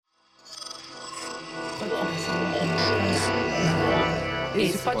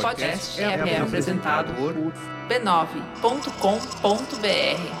Esse podcast é apresentado por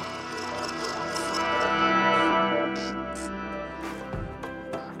b9.com.br.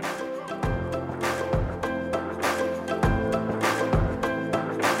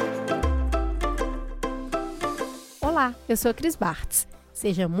 Olá, eu sou a Cris Bartz.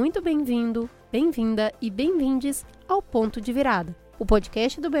 Seja muito bem-vindo, bem-vinda e bem-vindes ao Ponto de Virada, o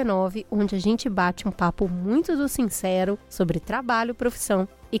podcast do B9, onde a gente bate um papo muito do sincero sobre trabalho, profissão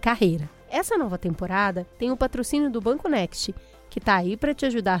e carreira. Essa nova temporada tem o patrocínio do Banco Next, que está aí para te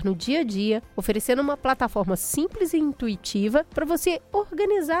ajudar no dia a dia, oferecendo uma plataforma simples e intuitiva para você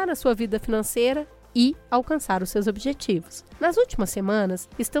organizar a sua vida financeira e alcançar os seus objetivos. Nas últimas semanas,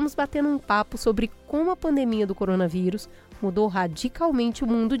 estamos batendo um papo sobre como a pandemia do coronavírus mudou radicalmente o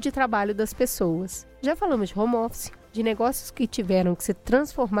mundo de trabalho das pessoas. Já falamos de home office, de negócios que tiveram que se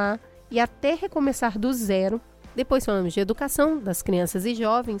transformar e até recomeçar do zero. Depois falamos de educação das crianças e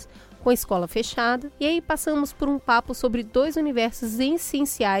jovens com a escola fechada. E aí passamos por um papo sobre dois universos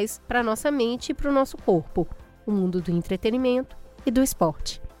essenciais para a nossa mente e para o nosso corpo: o mundo do entretenimento e do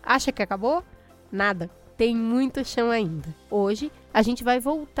esporte. Acha que acabou? Nada, tem muito chão ainda. Hoje, a gente vai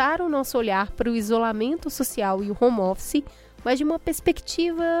voltar o nosso olhar para o isolamento social e o home office, mas de uma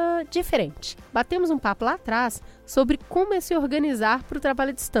perspectiva diferente. Batemos um papo lá atrás sobre como é se organizar para o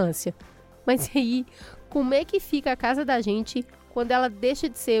trabalho à distância. Mas aí, como é que fica a casa da gente quando ela deixa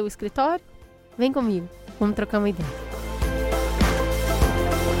de ser o escritório? Vem comigo, vamos trocar uma ideia.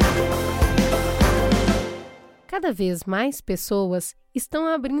 Cada vez mais pessoas estão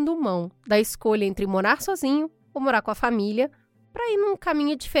abrindo mão da escolha entre morar sozinho ou morar com a família para ir num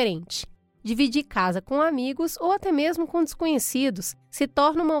caminho diferente. Dividir casa com amigos ou até mesmo com desconhecidos se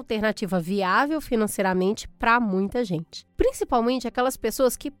torna uma alternativa viável financeiramente para muita gente. Principalmente aquelas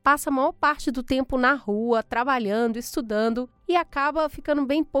pessoas que passam a maior parte do tempo na rua, trabalhando, estudando e acaba ficando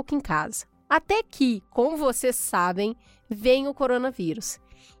bem pouco em casa. Até que, como vocês sabem, vem o coronavírus.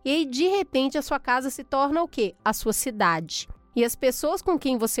 E aí, de repente, a sua casa se torna o quê? A sua cidade. E as pessoas com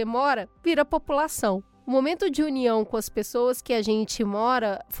quem você mora viram população. O momento de união com as pessoas que a gente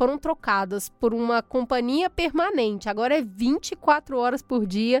mora foram trocadas por uma companhia permanente. Agora é 24 horas por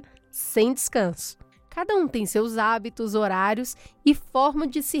dia, sem descanso. Cada um tem seus hábitos, horários e forma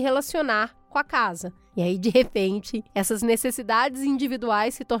de se relacionar com a casa. E aí, de repente, essas necessidades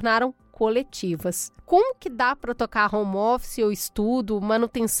individuais se tornaram coletivas. Como que dá para tocar home office ou estudo,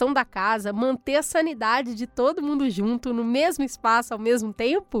 manutenção da casa, manter a sanidade de todo mundo junto no mesmo espaço ao mesmo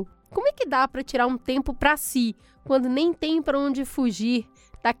tempo? Como é que dá para tirar um tempo para si, quando nem tem para onde fugir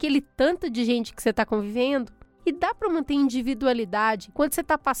daquele tanto de gente que você está convivendo? E dá para manter individualidade quando você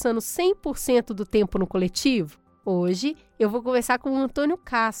está passando 100% do tempo no coletivo? Hoje eu vou conversar com o Antônio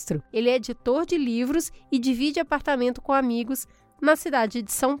Castro. Ele é editor de livros e divide apartamento com amigos na cidade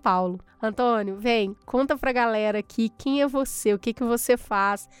de São Paulo. Antônio, vem, conta pra galera aqui quem é você, o que você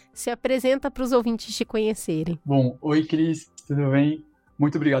faz, se apresenta para os ouvintes te conhecerem. Bom, oi Cris, tudo bem?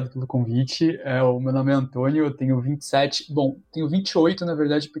 Muito obrigado pelo convite. O meu nome é Antônio, eu tenho 27, tenho 28 na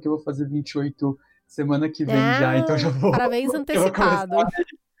verdade, porque eu vou fazer 28 semana que vem já, então já vou... Parabéns antecipado.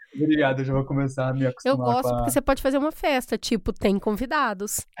 Obrigado, eu já vou começar a me acostumar. Eu gosto porque você pode fazer uma festa, tipo, tem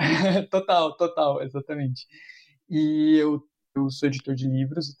convidados. Total, exatamente. E eu sou editor de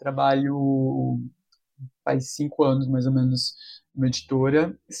livros e trabalho faz 5 anos, mais ou menos, numa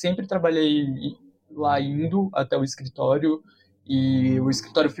editora. Sempre trabalhei lá indo até o escritório, e o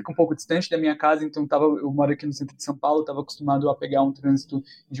escritório fica um pouco distante da minha casa, então eu moro aqui no centro de São Paulo, estava acostumado a pegar um trânsito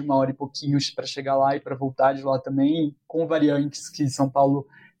de 1 hora e pouquinho para chegar lá e para voltar de lá também, com variantes que São Paulo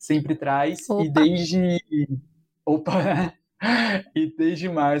sempre traz. Opa. E desde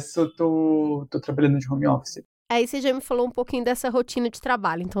março eu tô trabalhando de home office. Aí você já me falou um pouquinho dessa rotina de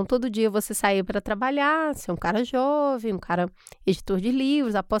trabalho. Então, todo dia você saía para trabalhar, você é um cara jovem, um cara editor de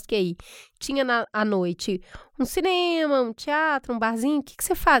livros, aposto que aí tinha à noite um cinema, um teatro, um barzinho. O que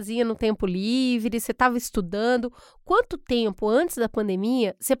você fazia no tempo livre? Você estava estudando? Quanto tempo antes da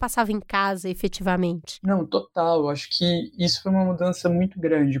pandemia você passava em casa efetivamente? Não, total. Eu acho que isso foi uma mudança muito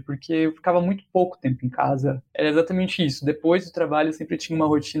grande, porque eu ficava muito pouco tempo em casa. Era exatamente isso. Depois do trabalho, eu sempre tinha uma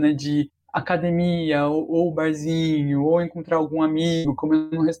rotina de academia, ou barzinho, ou encontrar algum amigo, comer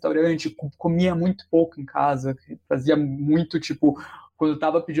num restaurante. Comia muito pouco em casa, fazia muito, quando eu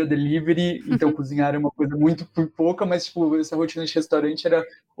tava pedindo delivery, então cozinhar era uma coisa muito pouca, mas, essa rotina de restaurante era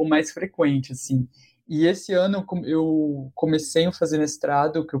o mais frequente, assim. E esse ano eu comecei a fazer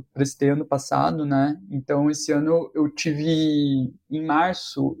mestrado, que eu prestei ano passado, né? Então, esse ano em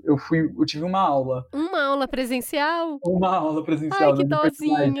março, eu tive uma aula. Uma aula presencial? Uma aula presencial. Ai, que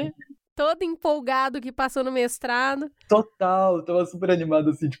dozinha! Todo empolgado que passou no mestrado. Total, tava super animado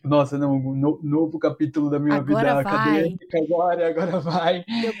assim, tipo, nossa, não, novo capítulo da minha Agora vida vai. acadêmica, agora vai.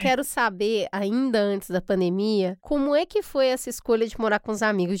 Eu quero saber, ainda antes da pandemia, como é que foi essa escolha de morar com os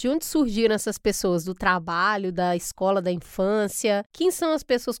amigos? De onde surgiram essas pessoas? Do trabalho, da escola, da infância? Quem são as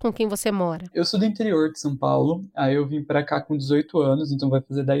pessoas com quem você mora? Eu sou do interior de São Paulo, aí eu vim pra cá com 18 anos, então vai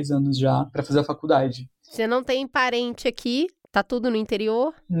fazer 10 anos já, pra fazer a faculdade. Você não tem parente aqui? Tá tudo no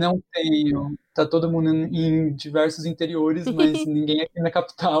interior? Não tenho. Tá todo mundo em diversos interiores, mas ninguém aqui na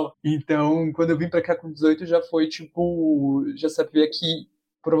capital. Então, quando eu vim pra cá com 18, já foi tipo, já sabia que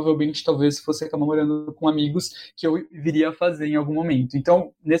provavelmente talvez fosse acabar morando com amigos que eu viria a fazer em algum momento.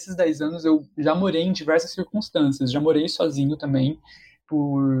 Então, nesses 10 anos eu já morei em diversas circunstâncias. Já morei sozinho também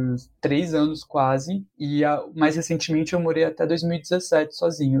por 3 anos quase, e mais recentemente eu morei até 2017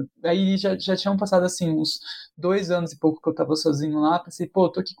 sozinho. Aí já tinham passado assim uns 2 anos e pouco que eu tava sozinho lá, pensei, pô, eu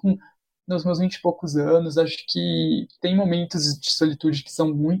tô aqui com nos meus 20 e poucos anos, acho que tem momentos de solitude que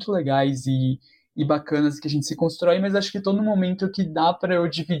são muito legais e bacanas que a gente se constrói, mas acho que todo momento que dá para eu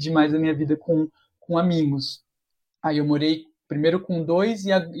dividir mais a minha vida com amigos. Aí eu morei primeiro com dois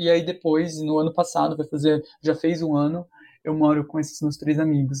e aí depois, no ano passado, já fez um ano, eu moro com esses meus 3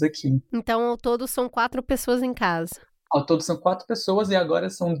 amigos aqui. Então, ao todo, são 4 pessoas em casa. Ao todo são 4 pessoas e agora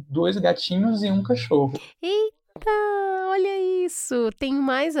são 2 gatinhos e um cachorro. Eita, olha isso! Tem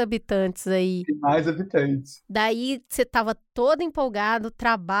mais habitantes aí. E mais habitantes. Daí você estava todo empolgado,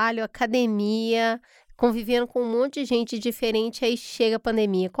 trabalho, academia, convivendo com um monte de gente diferente, aí chega a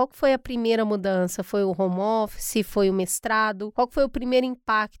pandemia. Qual que foi a primeira mudança? Foi o home office? Foi o mestrado? Qual que foi o primeiro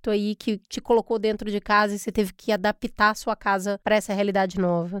impacto aí que te colocou dentro de casa e você teve que adaptar a sua casa para essa realidade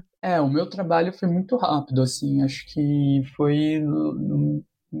nova? O meu trabalho foi muito rápido, assim, acho que foi no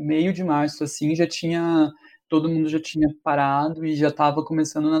meio de março, assim, todo mundo já tinha parado e já estava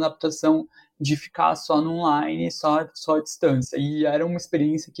começando na adaptação de ficar só no online, só à distância. E era uma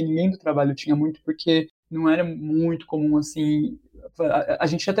experiência que ninguém do trabalho tinha muito, porque não era muito comum, assim, a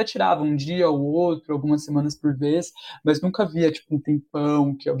gente até tirava um dia ou outro, algumas semanas por vez, mas nunca via, tipo, um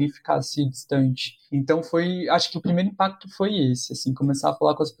tempão que alguém ficasse distante. Então acho que o primeiro impacto foi esse, assim, começar a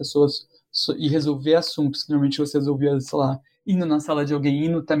falar com as pessoas e resolver assuntos que normalmente você resolvia, sei lá, indo na sala de alguém,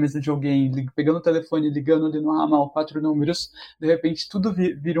 indo até a mesa de alguém, pegando o telefone, ligando ali no ramal 4 números, de repente tudo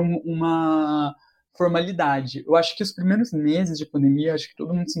vira uma formalidade. Eu acho que os primeiros meses de pandemia, acho que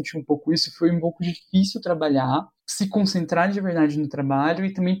todo mundo sentiu um pouco isso, foi um pouco difícil trabalhar, se concentrar de verdade no trabalho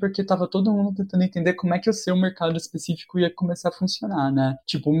e também porque estava todo mundo tentando entender como é que o seu mercado específico ia começar a funcionar, né?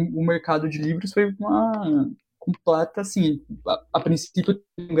 Tipo, o mercado de livros foi uma completa, assim, a princípio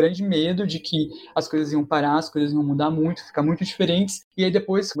um grande medo de que as coisas iam parar, as coisas iam mudar muito, ficar muito diferentes, e aí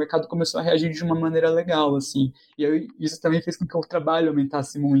depois o mercado começou a reagir de uma maneira legal, assim, e aí, isso também fez com que o trabalho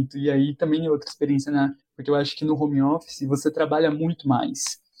aumentasse muito, e aí também é outra experiência, né, porque eu acho que no home office você trabalha muito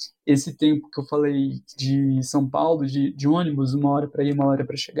mais. Esse tempo que eu falei de São Paulo, de ônibus, 1 hora para ir, 1 hora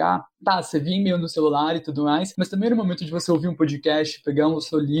para chegar, tá, você vinha meio no celular e tudo mais, mas também era o momento de você ouvir um podcast, pegar o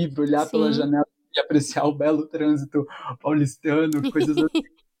seu livro, olhar pela Sim. janela e apreciar o belo trânsito paulistano, coisas assim.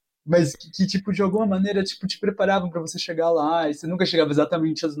 Mas que, tipo, de alguma maneira, tipo, te preparavam para você chegar lá, e você nunca chegava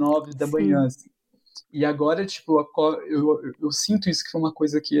exatamente às 9 da manhã, Sim. assim. E agora, tipo, eu sinto isso que foi uma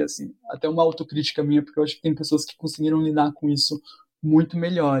coisa que, assim, até uma autocrítica minha, porque eu acho que tem pessoas que conseguiram lidar com isso muito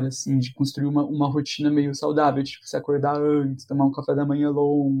melhor, assim, de construir uma rotina meio saudável, tipo, se acordar antes, tomar um café da manhã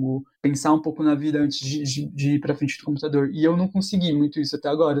longo, pensar um pouco na vida antes de ir pra frente do computador. E eu não consegui muito isso até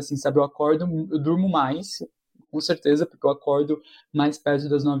agora, assim, sabe? Eu durmo mais, com certeza, porque eu acordo mais perto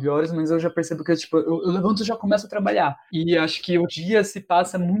das 9 horas, mas eu já percebo que, tipo, eu levanto e já começo a trabalhar. E acho que o dia se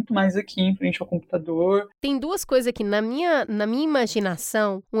passa muito mais aqui em frente ao computador. Tem 2 coisas aqui. Na minha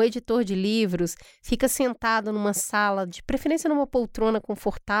imaginação, um editor de livros fica sentado numa sala, de preferência numa poltrona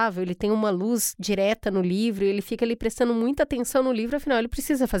confortável, ele tem uma luz direta no livro, ele fica ali prestando muita atenção no livro, afinal, ele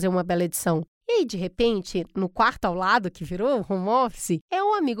precisa fazer uma bela edição. E aí, de repente, no quarto ao lado, que virou home office, é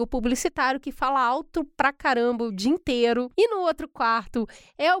um amigo publicitário que fala alto pra caramba o dia inteiro. E no outro quarto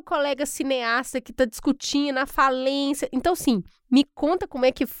é o colega cineasta que tá discutindo a falência. Então, sim, me conta como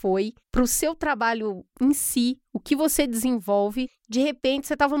é que foi pro seu trabalho em si, o que você desenvolve. De repente,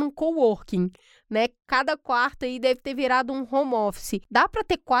 você estava num coworking, né? Cada quarto aí deve ter virado um home office. Dá para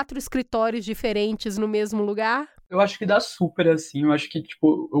ter 4 escritórios diferentes no mesmo lugar? Eu acho que dá super, assim, eu acho que,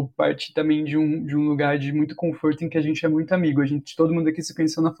 tipo, eu parti também de um lugar de muito conforto em que a gente é muito amigo, todo mundo aqui se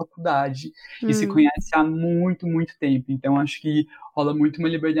conheceu na faculdade e se conhece há muito, muito tempo, então acho que rola muito uma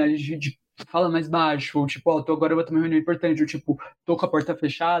liberdade de fala mais baixo, ou tipo, agora eu vou ter uma reunião importante, ou tipo, tô com a porta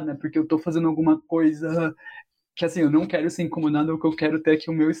fechada porque eu tô fazendo alguma coisa que assim, eu não quero ser incomodado, porque eu quero ter aqui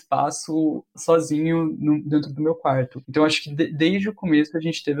o meu espaço sozinho dentro do meu quarto. Então, eu acho que desde o começo a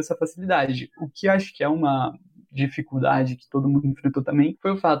gente teve essa facilidade. O que eu acho que é uma dificuldade que todo mundo enfrentou também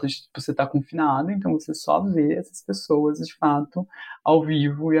foi o fato de você estar confinado, então você só vê essas pessoas de fato ao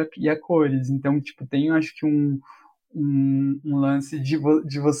vivo e a cores. Então, tipo, tem, eu acho que um lance de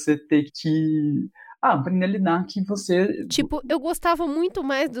você ter que aprender a lidar que você. Tipo, eu gostava muito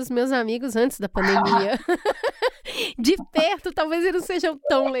mais dos meus amigos antes da pandemia. De perto, talvez eles não sejam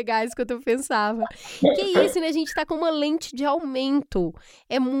tão legais quanto eu pensava. Que isso, né? A gente tá com uma lente de aumento.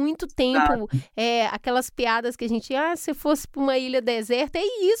 É muito tempo. Aquelas piadas que a gente... se fosse pra uma ilha deserta,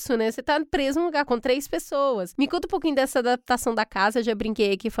 é isso, né? Você tá preso num lugar com 3 pessoas. Me conta um pouquinho dessa adaptação da casa. Eu já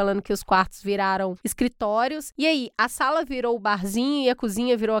brinquei aqui falando que os quartos viraram escritórios. E aí, a sala virou barzinho e a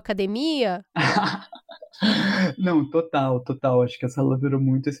cozinha virou academia? Não, total. Acho que a sala virou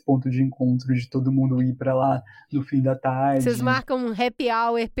muito esse ponto de encontro de todo mundo ir pra lá no fim da tarde. Vocês marcam um happy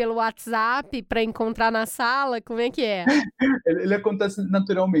hour pelo WhatsApp pra encontrar na sala? Como é que é? Ele acontece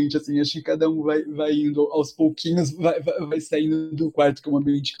naturalmente, assim, acho que cada um vai indo aos pouquinhos, vai saindo do quarto, que é um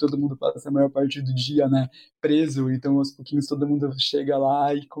ambiente que todo mundo passa a maior parte do dia, né, preso, então aos pouquinhos todo mundo chega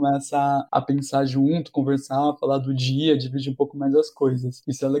lá e começa a pensar junto, conversar, falar do dia, dividir um pouco mais as coisas,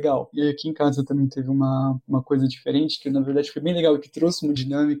 isso é legal. E aqui em casa também teve uma coisa diferente, que na verdade foi bem legal, que trouxe uma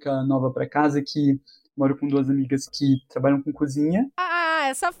dinâmica nova para casa, que moro com 2 amigas que trabalham com cozinha.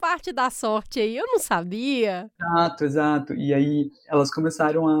 Essa parte da sorte aí, eu não sabia. Exato. E aí elas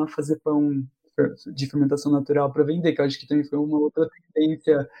começaram a fazer pão de fermentação natural para vender, que eu acho que também foi uma outra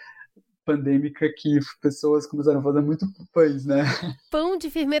tendência pandêmica que pessoas começaram a fazer muito pães, né? Pão de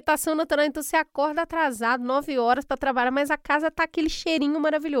fermentação natural, então você acorda atrasado, 9 horas para trabalhar, mas a casa tá aquele cheirinho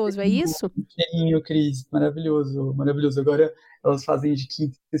maravilhoso, é isso? Cheirinho, Cris, maravilhoso. Agora elas fazem de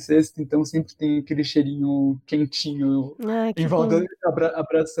quinta e sexta, então sempre tem aquele cheirinho quentinho em volta,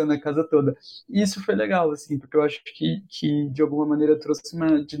 abraçando a casa toda. E isso foi legal, assim, porque eu acho que de alguma maneira trouxe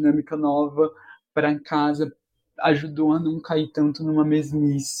uma dinâmica nova para casa, ajudou a não cair tanto numa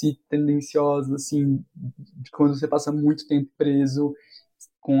mesmice tendenciosa, assim, de quando você passa muito tempo preso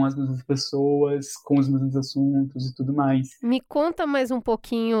com as mesmas pessoas, com os mesmos assuntos e tudo mais. Me conta mais um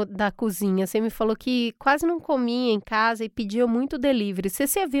pouquinho da cozinha. Você me falou que quase não comia em casa e pedia muito delivery. Você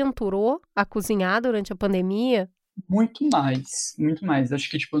se aventurou a cozinhar durante a pandemia? Muito mais. Acho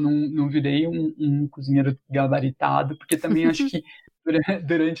que, tipo, eu não virei um cozinheiro gabaritado, porque também acho que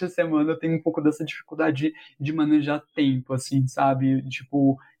durante a semana eu tenho um pouco dessa dificuldade de manejar tempo, assim, sabe?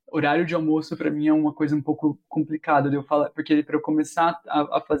 Tipo, horário de almoço para mim é uma coisa um pouco complicada de eu falar, porque para eu começar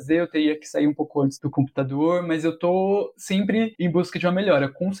a fazer eu teria que sair um pouco antes do computador, mas eu tô sempre em busca de uma melhora.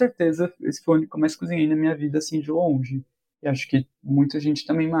 Com certeza, esse foi o único que eu mais cozinhei na minha vida, assim, de longe. E acho que muita gente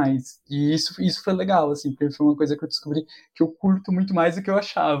também mais. E isso foi legal, assim, porque foi uma coisa que eu descobri que eu curto muito mais do que eu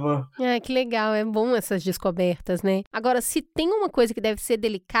achava. Que legal, é bom essas descobertas, né? Agora, se tem uma coisa que deve ser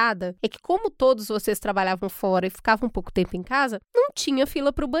delicada, é que como todos vocês trabalhavam fora e ficavam um pouco tempo em casa, não tinha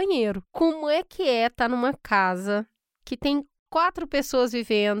fila pro banheiro. Como é que estar numa casa que tem 4 pessoas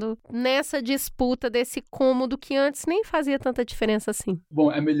vivendo nessa disputa desse cômodo que antes nem fazia tanta diferença assim?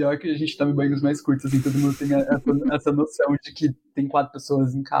 Bom, é melhor que a gente tome banhos mais curtos, assim, todo mundo tem essa noção de que tem 4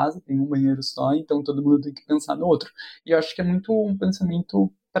 pessoas em casa, tem um banheiro só, então todo mundo tem que pensar no outro. E eu acho que é muito um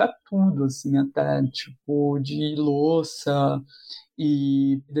pensamento para tudo, assim, até, tipo, de louça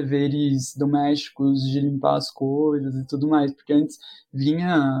e deveres domésticos de limpar as coisas e tudo mais, porque antes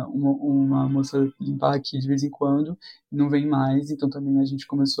vinha uma moça limpar aqui de vez em quando, não vem mais, então também a gente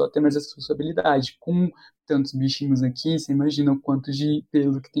começou a ter mais essa responsabilidade. Com tantos bichinhos aqui, você imagina o quanto de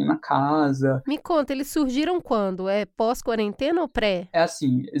pelo que tem na casa. Me conta, eles surgiram quando? É pós-quarentena ou pré? É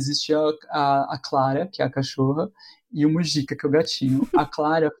assim, existia a Clara, que é a cachorra, e o Mujica, que é o gatinho. A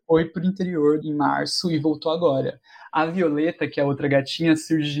Clara foi pro interior em março e voltou agora. A Violeta, que é a outra gatinha,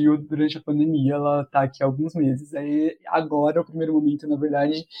 surgiu durante a pandemia, ela tá aqui há alguns meses. Aí agora é o primeiro momento, na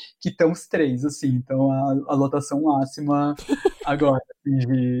verdade, que estão os 3, assim. Então a lotação máxima agora,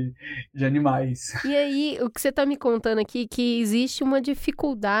 assim, de animais. E aí, o que você está me contando aqui, que existe uma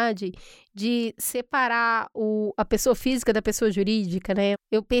dificuldade de separar a pessoa física da pessoa jurídica, né?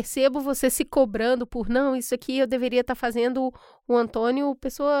 Eu percebo você se cobrando por, não, isso aqui eu deveria estar fazendo o Antônio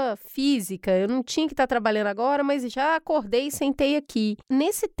pessoa física, eu não tinha que estar trabalhando agora, mas já acordei e sentei aqui.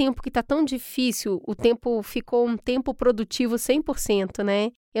 Nesse tempo que está tão difícil, o tempo ficou um tempo produtivo 100%,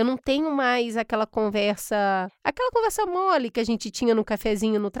 né? Eu não tenho mais aquela conversa mole que a gente tinha no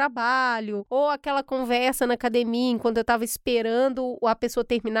cafezinho no trabalho, ou aquela conversa na academia enquanto eu estava esperando a pessoa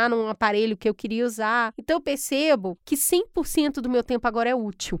terminar num aparelho que eu queria usar. Então eu percebo que 100% do meu tempo agora é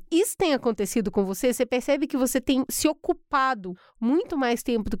útil. Isso tem acontecido com você? Você percebe que você tem se ocupado muito mais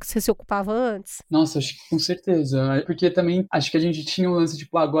tempo do que você se ocupava antes? Nossa, acho que com certeza. Porque também acho que a gente tinha um lance,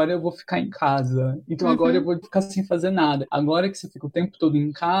 tipo, agora eu vou ficar em casa. Então agora eu vou ficar sem fazer nada. Agora que você fica o tempo todo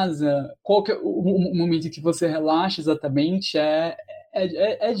em casa, qual que é o momento que você relaxa exatamente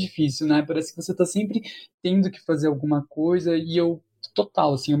é difícil, né? Parece que você tá sempre tendo que fazer alguma coisa e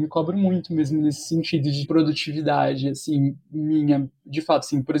total, assim, eu me cobro muito mesmo nesse sentido de produtividade, assim, minha, de fato,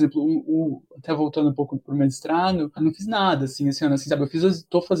 assim, por exemplo, até voltando um pouco pro mestrado, eu não fiz nada, assim, esse ano, assim, sabe,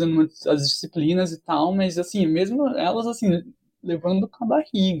 tô fazendo as disciplinas e tal, mas, assim, mesmo elas, assim, levando com a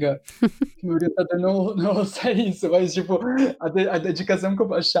barriga. Meu orientador não ouça isso, mas, tipo, a dedicação que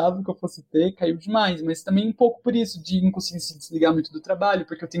eu achava que eu fosse ter caiu demais, mas também um pouco por isso, de não conseguir se desligar muito do trabalho,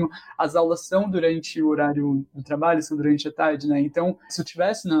 porque eu tenho, as aulas são durante o horário do trabalho, são durante a tarde, né, então, se eu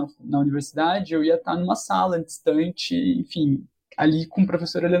estivesse na universidade, eu ia estar numa sala distante, enfim, ali com o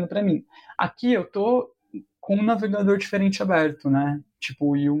professor olhando para mim. Aqui eu tô com um navegador diferente aberto, né,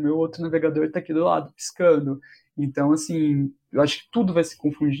 tipo, e o meu outro navegador tá aqui do lado, piscando. Então, assim, eu acho que tudo vai se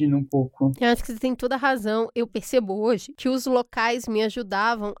confundindo um pouco. Eu acho que você tem toda a razão. Eu percebo hoje que os locais me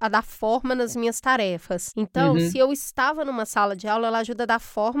ajudavam a dar forma nas minhas tarefas. Então, se eu estava numa sala de aula, ela ajuda a dar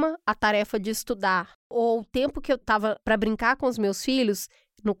forma à tarefa de estudar. Ou o tempo que eu estava para brincar com os meus filhos,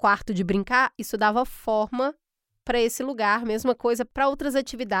 no quarto de brincar, isso dava forma para esse lugar, mesma coisa para outras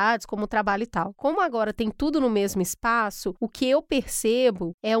atividades, como o trabalho e tal. Como agora tem tudo no mesmo espaço, o que eu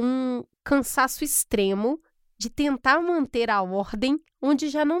percebo é um cansaço extremo de tentar manter a ordem onde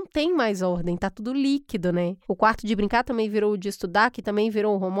já não tem mais ordem, tá tudo líquido, né? O quarto de brincar também virou o de estudar, que também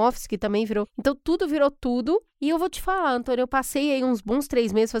virou o home office, que também virou... Então, tudo virou tudo. E eu vou te falar, Antônio, eu passei aí uns bons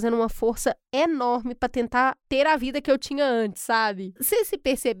 3 meses fazendo uma força enorme pra tentar ter a vida que eu tinha antes, sabe? Você se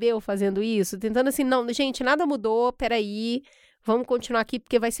percebeu fazendo isso? Tentando assim, não, gente, nada mudou, peraí... Vamos continuar aqui,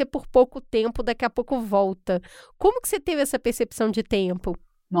 porque vai ser por pouco tempo, daqui a pouco volta. Como que você teve essa percepção de tempo?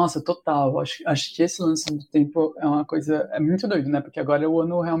 Nossa, total. Acho que esse lance do tempo é uma coisa... É muito doido, né? Porque agora o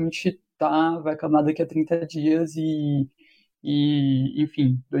ano realmente vai acabar daqui a 30 dias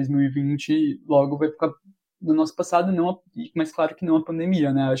enfim, 2020 logo vai ficar no nosso passado, mas claro que não a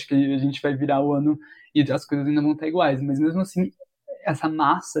pandemia, né? Acho que a gente vai virar o ano e as coisas ainda vão estar iguais. Mas mesmo assim, essa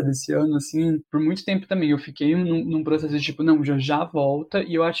massa desse ano, assim, por muito tempo também eu fiquei num processo de tipo, não, já volta,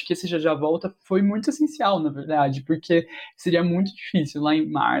 e eu acho que esse já volta foi muito essencial, na verdade, porque seria muito difícil lá em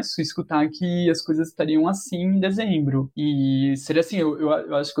março escutar que as coisas estariam assim em dezembro, e seria assim,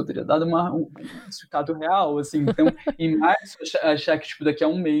 eu acho que eu teria dado um surtado real, assim, então em março achar que tipo daqui a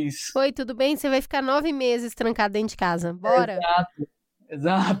um mês... Oi, tudo bem? Você vai ficar 9 meses trancado dentro de casa, bora?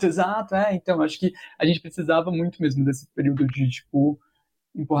 Exato. Então, acho que a gente precisava muito mesmo desse período de, tipo,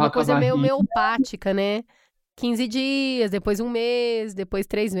 empurrar Uma com a coisa meio barriga. homeopática, né? 15 dias, depois um mês, depois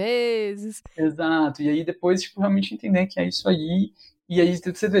 3 meses. Exato. E aí depois, tipo, realmente entender que é isso aí. E aí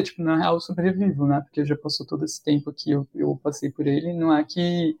você vê, tipo, na real eu sobrevivo, né? Porque já passou todo esse tempo que eu passei por ele. Não é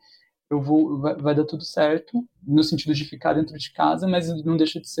que vai dar tudo certo, no sentido de ficar dentro de casa, mas não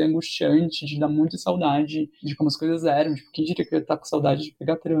deixa de ser angustiante, de dar muita saudade de como as coisas eram. Tipo, quem diria que eu ia estar com saudade de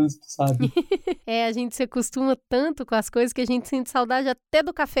pegar trânsito, sabe? A gente se acostuma tanto com as coisas que a gente sente saudade até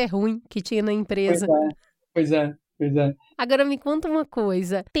do café ruim que tinha na empresa. Pois é. Agora me conta uma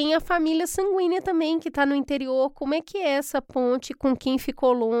coisa, tem a família sanguínea também que tá no interior, como é que é essa ponte com quem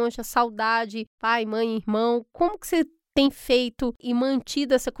ficou longe, a saudade, pai, mãe, irmão, como que você tem feito e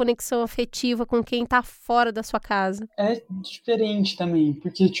mantido essa conexão afetiva com quem tá fora da sua casa? É diferente também,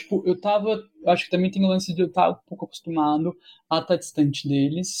 porque, tipo, eu acho que também tem o lance de eu estar um pouco acostumado a estar distante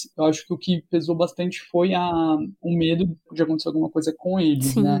deles. Eu acho que o que pesou bastante foi o medo de acontecer alguma coisa com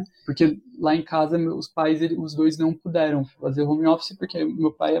eles, Sim. né? Porque lá em casa, os pais, os dois não puderam fazer home office, porque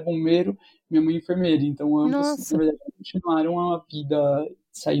meu pai é bombeiro, minha mãe é enfermeira, então ambos, Nossa. na verdade, continuaram a vida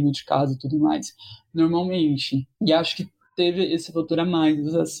saindo de casa e tudo mais, normalmente. E acho que teve esse fator a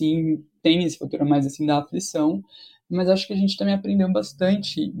mais, assim, tem esse fator a mais, assim, da aflição, mas acho que a gente também aprendeu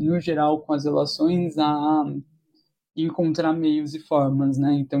bastante, no geral, com as relações, a encontrar meios e formas,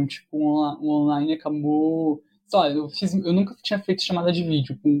 né? Então, tipo, o online acabou... Só, eu nunca tinha feito chamada de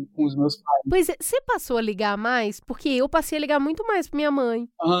vídeo com os meus pais. Pois é, você passou a ligar mais? Porque eu passei a ligar muito mais pra minha mãe.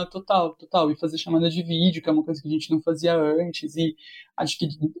 Total. E fazer chamada de vídeo, que é uma coisa que a gente não fazia antes. E acho que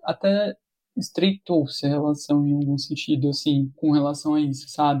até estreitou-se a relação em algum sentido, assim, com relação a isso,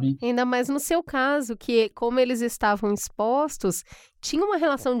 sabe? Ainda mais no seu caso, que como eles estavam expostos, tinha uma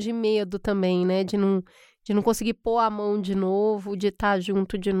relação de medo também, né? De não conseguir pôr a mão de novo, de estar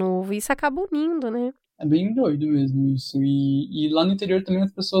junto de novo. Isso acaba unindo, né? É bem doido mesmo isso. E lá no interior também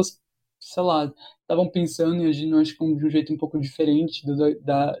as pessoas, sei lá, estavam pensando e agindo, acho que de um jeito um pouco diferente,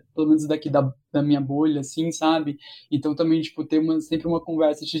 pelo menos daqui da minha bolha, assim, sabe? Então também, tipo, ter sempre uma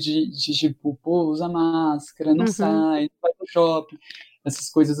conversa de tipo, pô, usa máscara, não sai, não vai pro shopping. Essas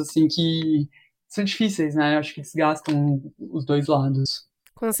coisas, assim, que são difíceis, né? Eu acho que desgastam os dois lados.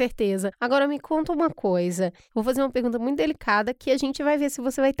 Com certeza. Agora me conta uma coisa. Vou fazer uma pergunta muito delicada que a gente vai ver se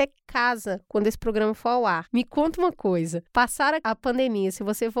você vai ter casa quando esse programa for ao ar. Me conta uma coisa. Passar a pandemia, se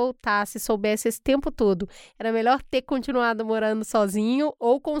você voltasse, soubesse esse tempo todo, era melhor ter continuado morando sozinho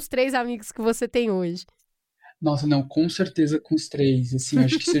ou com os 3 amigos que você tem hoje? Nossa, não, com certeza com os 3, assim,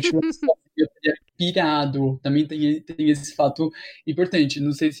 acho que se eu tivesse eu teria pirado, também tem esse fato importante,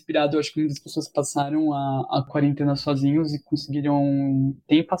 não sei se pirado, eu acho que muitas pessoas passaram a quarentena sozinhos e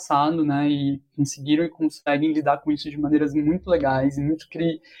tem passado, né, e conseguiram e conseguem lidar com isso de maneiras muito legais e muito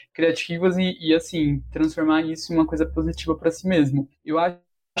criativas e, assim, transformar isso em uma coisa positiva para si mesmo. Eu acho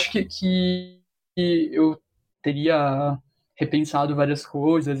que eu teria repensado várias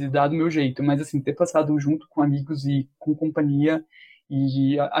coisas e dado o meu jeito, mas assim, ter passado junto com amigos e com companhia,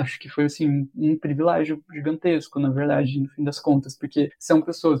 e acho que foi assim um privilégio gigantesco, na verdade, no fim das contas, porque são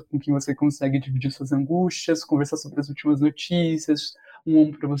pessoas com quem você consegue dividir suas angústias, conversar sobre as últimas notícias, um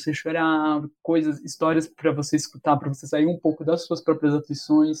ombro para você chorar, histórias para você escutar, para você sair um pouco das suas próprias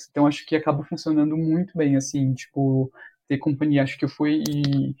aflições. Então acho que acaba funcionando muito bem, assim, tipo, ter companhia, acho que foi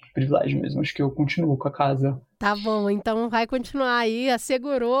privilégio mesmo, acho que eu continuo com a casa. Tá bom, então vai continuar aí,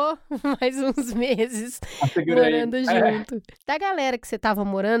 assegurou mais uns meses Assegurei. morando junto. Da galera que você estava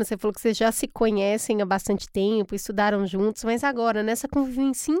morando, você falou que vocês já se conhecem há bastante tempo, estudaram juntos, mas agora, nessa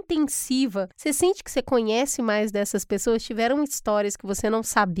convivência intensiva, você sente que você conhece mais dessas pessoas? Tiveram histórias que você não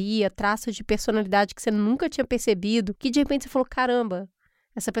sabia, traços de personalidade que você nunca tinha percebido, que de repente você falou, caramba,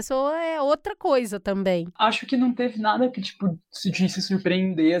 essa pessoa é outra coisa também. Acho que não teve nada que, tipo, se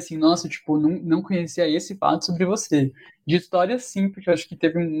surpreender, assim, nossa, tipo, não conhecia esse fato sobre você. De história, sim, porque eu acho que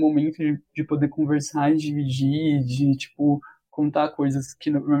teve um momento de poder conversar e dividir, de, tipo, contar coisas que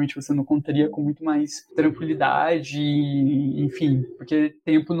normalmente você não contaria com muito mais tranquilidade, enfim, porque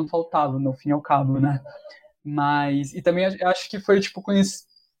tempo não faltava, no fim e ao cabo, né? Mas, e também acho que foi, tipo,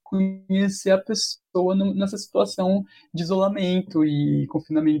 conhecer a pessoa nessa situação de isolamento e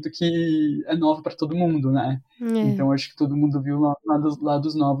confinamento que é nova para todo mundo, né? Então acho que todo mundo viu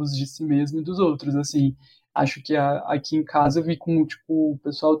lados novos de si mesmo e dos outros, assim. Acho que aqui em casa eu vi como, tipo, o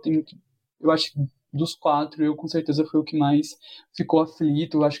pessoal eu acho que dos 4, eu com certeza fui o que mais ficou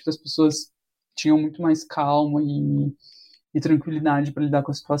aflito. Eu acho que as pessoas tinham muito mais calma e tranquilidade para lidar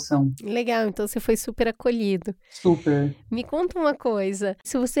com a situação. Legal, então você foi super acolhido. Super. Me conta uma coisa,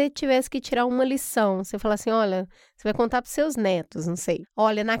 se você tivesse que tirar uma lição, você fala assim, olha, você vai contar para seus netos, não sei.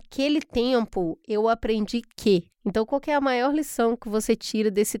 Olha, naquele tempo eu aprendi que. Então, qual que é a maior lição que você tira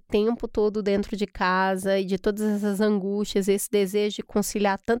desse tempo todo dentro de casa e de todas essas angústias, esse desejo de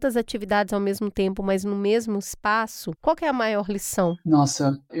conciliar tantas atividades ao mesmo tempo, mas no mesmo espaço? Qual que é a maior lição?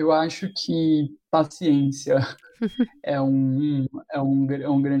 Nossa, eu acho que paciência é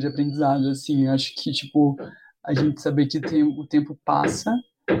um grande aprendizado, assim. Eu acho que, tipo, a gente saber que o tempo passa.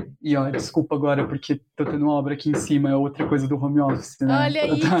 E, ó, desculpa agora, porque tô tendo uma obra aqui em cima, é outra coisa do home office, né? Olha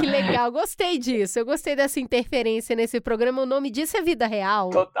aí, que legal. Gostei disso. Eu gostei dessa interferência nesse programa. O nome disso é vida real.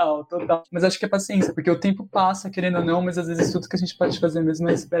 Total. Mas acho que é paciência, porque o tempo passa, querendo ou não, mas às vezes tudo que a gente pode fazer mesmo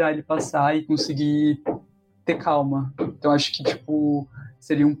é esperar ele passar e conseguir ter calma. Então acho que, tipo,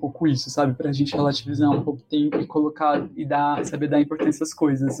 seria um pouco isso, sabe? Pra gente relativizar um pouco o tempo e colocar e saber dar importância às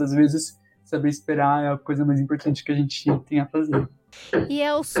coisas. Às vezes, saber esperar é a coisa mais importante que a gente tem a fazer. E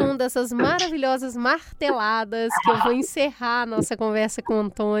é o som dessas maravilhosas marteladas que eu vou encerrar a nossa conversa com o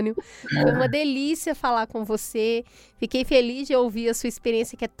Antônio. Foi uma delícia falar com você. Fiquei feliz de ouvir a sua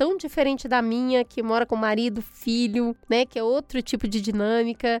experiência, que é tão diferente da minha, que mora com marido, filho, né? Que é outro tipo de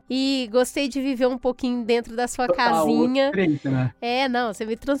dinâmica. E gostei de viver um pouquinho dentro da sua casinha. Né? Não, você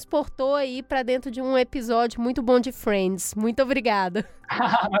me transportou aí pra dentro de um episódio muito bom de Friends. Muito obrigada.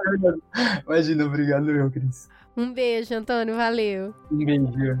 Imagina, obrigado eu, Cris. Um beijo, Antônio, valeu. Um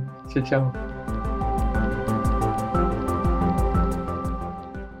beijo, tchau.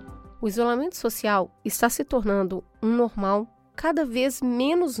 O isolamento social está se tornando um normal cada vez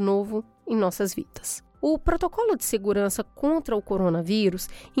menos novo em nossas vidas. O protocolo de segurança contra o coronavírus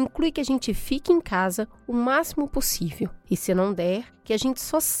inclui que a gente fique em casa o máximo possível. E se não der, que a gente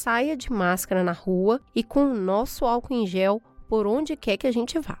só saia de máscara na rua e com o nosso álcool em gel por onde quer que a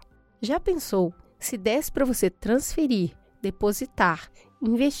gente vá. Já pensou se desse para você transferir, depositar,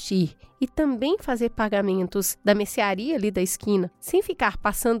 investir e também fazer pagamentos da mercearia ali da esquina, sem ficar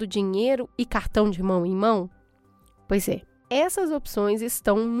passando dinheiro e cartão de mão em mão? Pois é, essas opções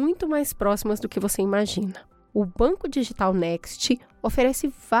estão muito mais próximas do que você imagina. O Banco Digital Next oferece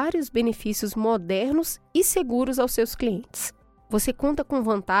vários benefícios modernos e seguros aos seus clientes. Você conta com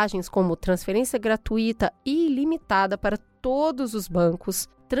vantagens como transferência gratuita e ilimitada para todos os bancos,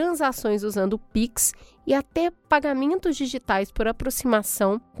 transações usando o Pix e até pagamentos digitais por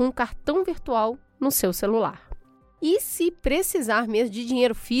aproximação com um cartão virtual no seu celular. E se precisar mesmo de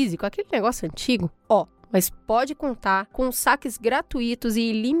dinheiro físico, aquele negócio antigo, mas pode contar com saques gratuitos e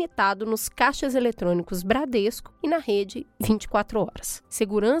ilimitados nos caixas eletrônicos Bradesco e na rede 24 horas.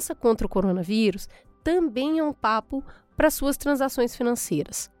 Segurança contra o coronavírus também é um papo para suas transações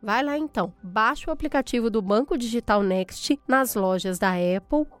financeiras. Vai lá então, baixe o aplicativo do Banco Digital Next nas lojas da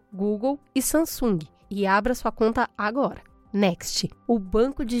Apple, Google e Samsung e abra sua conta agora. Next, o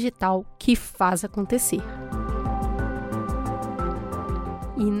banco digital que faz acontecer.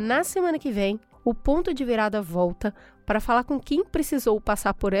 E na semana que vem, o Ponto de Virada volta para falar com quem precisou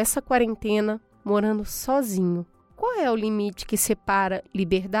passar por essa quarentena morando sozinho. Qual é o limite que separa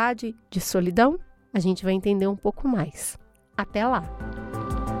liberdade de solidão? A gente vai entender um pouco mais. Até lá!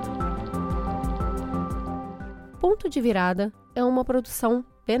 Ponto de Virada é uma produção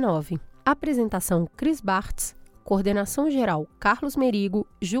B9. Apresentação Cris Bartz, coordenação geral Carlos Merigo,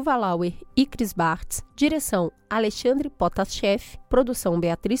 Juva Lauer e Cris Bartz, direção Alexandre Potashev, produção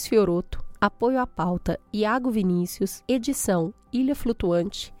Beatriz Fioroto, apoio à pauta Iago Vinícius, edição Ilha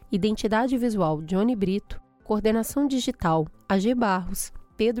Flutuante, identidade visual Johnny Brito, coordenação digital AG Barros,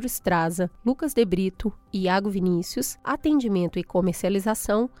 Pedro Estraza, Lucas De Brito, Iago Vinícius, atendimento e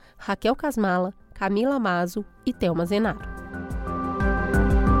comercialização Raquel Casmala, Camila Mazo e Thelma Zenaro.